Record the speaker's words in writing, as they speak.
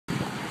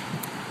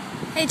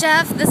Hey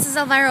Jeff, this is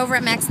Elvira over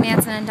at Max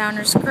Manson in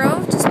Downers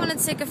Grove. Just wanted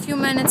to take a few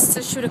minutes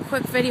to shoot a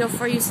quick video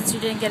for you since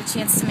you didn't get a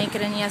chance to make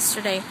it in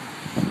yesterday.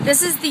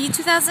 This is the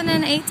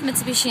 2008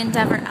 Mitsubishi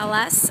Endeavor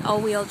LS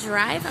all-wheel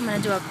drive. I'm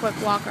going to do a quick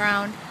walk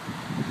around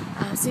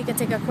so you can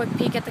take a quick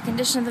peek at the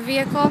condition of the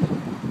vehicle.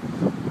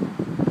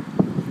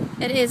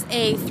 It is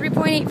a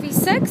 3.8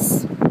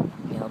 V6.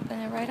 Let me open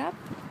it right up.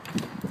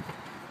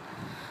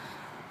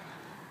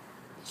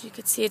 As you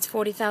can see, it's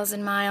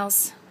 40,000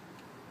 miles.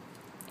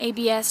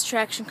 ABS,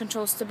 traction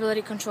control,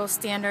 stability control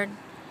standard,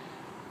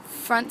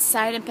 front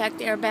side impact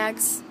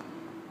airbags.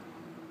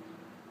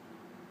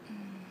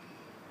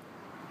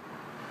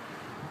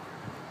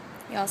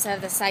 You also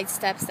have the side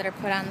steps that are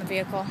put on the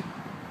vehicle.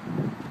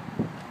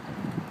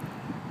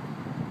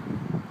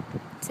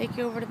 Take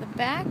you over to the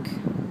back.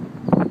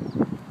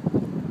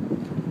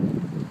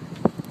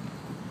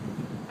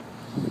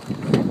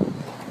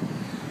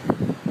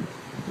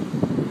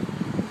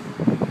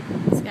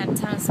 It's got a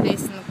ton of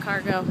space in the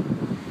cargo.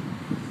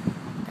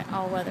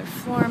 All-weather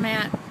floor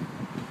mat,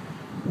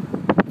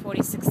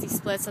 40-60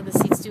 split, so the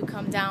seats do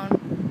come down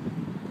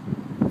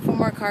for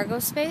more cargo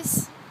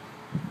space.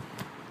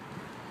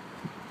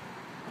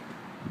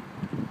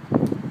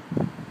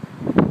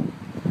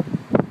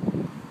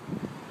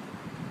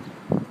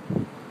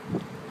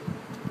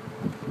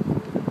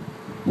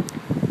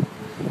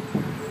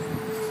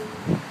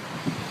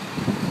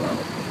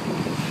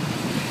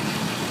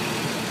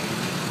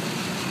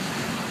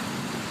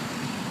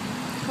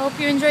 Hope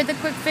you enjoyed the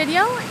quick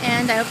video,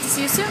 and I hope to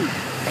see you soon.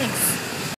 Thanks.